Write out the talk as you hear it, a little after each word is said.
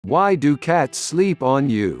Why do cats sleep on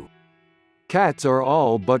you? Cats are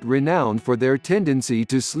all but renowned for their tendency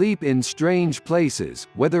to sleep in strange places,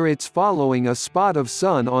 whether it's following a spot of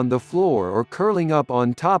sun on the floor or curling up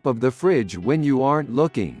on top of the fridge when you aren't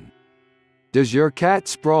looking. Does your cat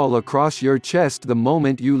sprawl across your chest the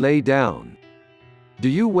moment you lay down? Do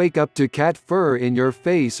you wake up to cat fur in your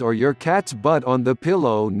face or your cat's butt on the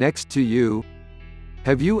pillow next to you?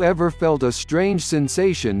 Have you ever felt a strange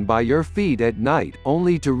sensation by your feet at night,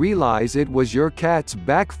 only to realize it was your cat's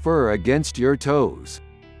back fur against your toes?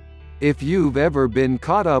 If you've ever been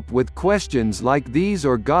caught up with questions like these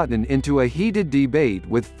or gotten into a heated debate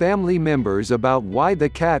with family members about why the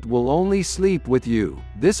cat will only sleep with you,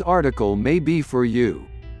 this article may be for you.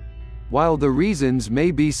 While the reasons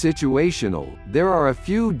may be situational, there are a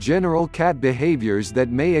few general cat behaviors that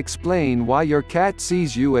may explain why your cat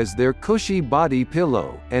sees you as their cushy body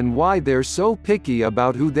pillow, and why they're so picky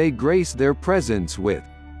about who they grace their presence with.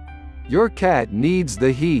 Your cat needs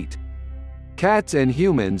the heat. Cats and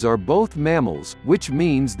humans are both mammals, which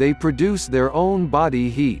means they produce their own body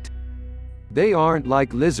heat. They aren't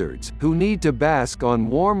like lizards, who need to bask on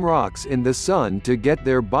warm rocks in the sun to get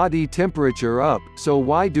their body temperature up, so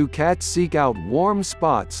why do cats seek out warm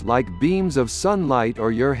spots like beams of sunlight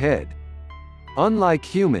or your head? Unlike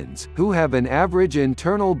humans, who have an average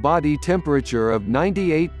internal body temperature of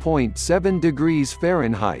 98.7 degrees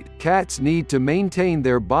Fahrenheit, cats need to maintain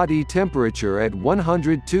their body temperature at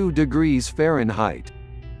 102 degrees Fahrenheit.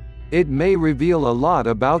 It may reveal a lot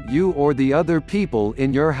about you or the other people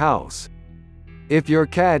in your house. If your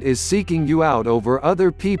cat is seeking you out over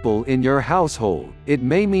other people in your household, it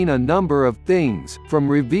may mean a number of things, from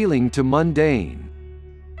revealing to mundane.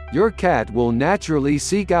 Your cat will naturally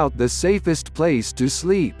seek out the safest place to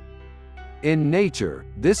sleep. In nature,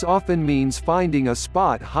 this often means finding a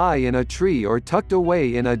spot high in a tree or tucked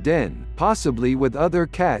away in a den, possibly with other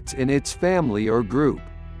cats in its family or group.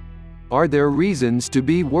 Are there reasons to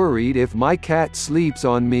be worried if my cat sleeps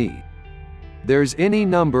on me? There's any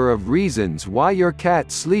number of reasons why your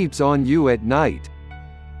cat sleeps on you at night.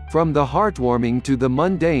 From the heartwarming to the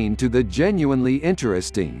mundane to the genuinely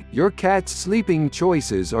interesting, your cat's sleeping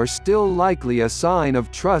choices are still likely a sign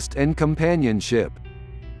of trust and companionship.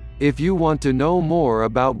 If you want to know more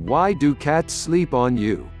about why do cats sleep on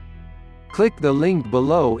you, click the link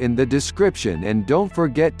below in the description, and don't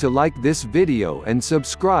forget to like this video and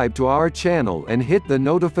subscribe to our channel and hit the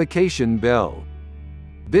notification bell.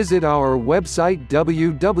 Visit our website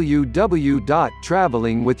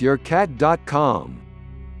www.travelingwithyourcat.com.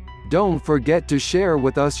 Don't forget to share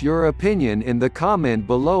with us your opinion in the comment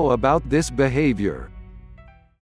below about this behavior.